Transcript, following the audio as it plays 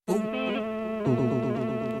A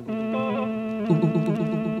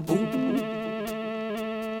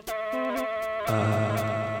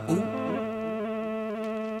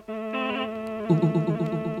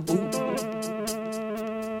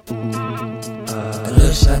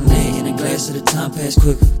little Chardonnay in a glass so the time pass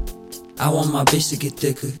quicker. I want my bitch to get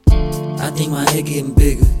thicker. I think my head getting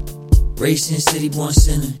bigger. Racing city born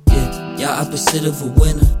sinner, yeah. Y'all opposite of a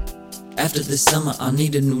winner. After the summer, I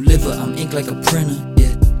need a new liver. I'm ink like a printer,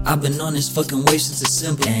 yeah. I've been on this fucking wave since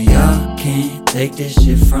December. And y'all can't take this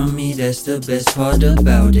shit from me, that's the best part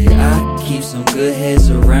about it. I keep some good heads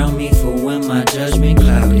around me for when my judgment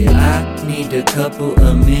clouded. I need a couple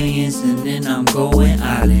of millions and then I'm going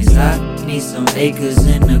islands. I need some acres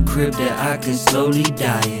in the crib that I could slowly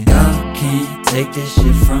die in. Y'all can't take this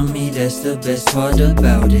shit from me, that's the best part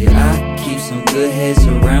about it. I keep some good heads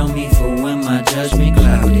around me for when my judgment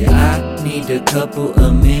clouded. I need a couple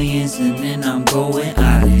of millions and then I'm going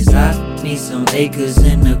islands. I need some acres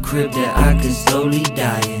in the crib that I could slowly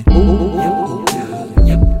die in.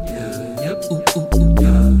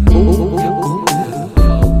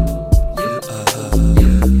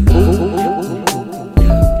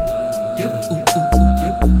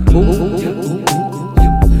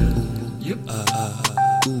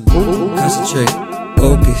 Concentrate,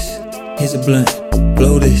 focus, here's a blunt,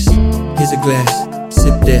 blow this, here's a glass,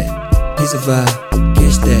 sip that, here's a vibe,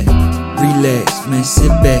 catch that, relax, man, sit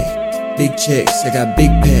back, big checks, I got big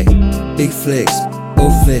pack, big flex,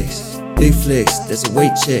 old flex, big flex, that's a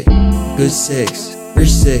weight check, good sex,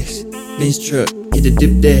 rich sex, Benz truck, hit the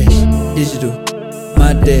dip dash, digital,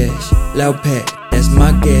 my dash, loud pack, that's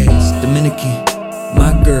my gas, Dominican,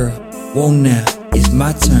 my girl, whoa now, it's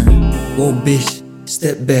my turn, whoa bitch,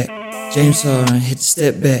 step back, James Harden, hit the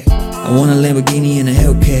step back. I want a Lamborghini and a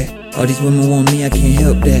Hellcat. All these women want me, I can't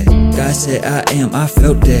help that. God said I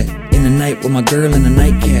felt that. In the night with my girl in a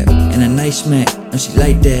nightcap and a night smack. No, she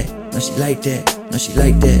like that. No, she like that. No, she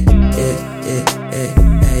like that.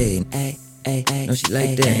 No, she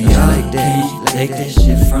like that. No, she like that. Take that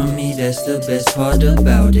shit from me, that's the best part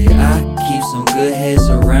about it. I keep some good heads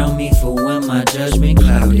around me for when my judgment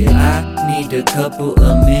clouded. I need a couple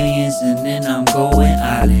of millions and then I'm going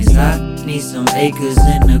islands. I need some acres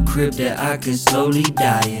in the crib that I could slowly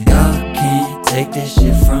die in. Y'all can't take that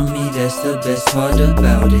shit from me, that's the best part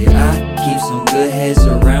about it. I keep some good heads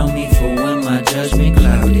around me for when my judgment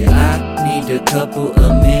clouded. I need a couple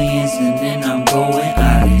of millions and then I'm going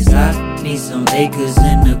islands. I need some acres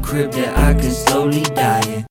in the crib that I could slowly die in.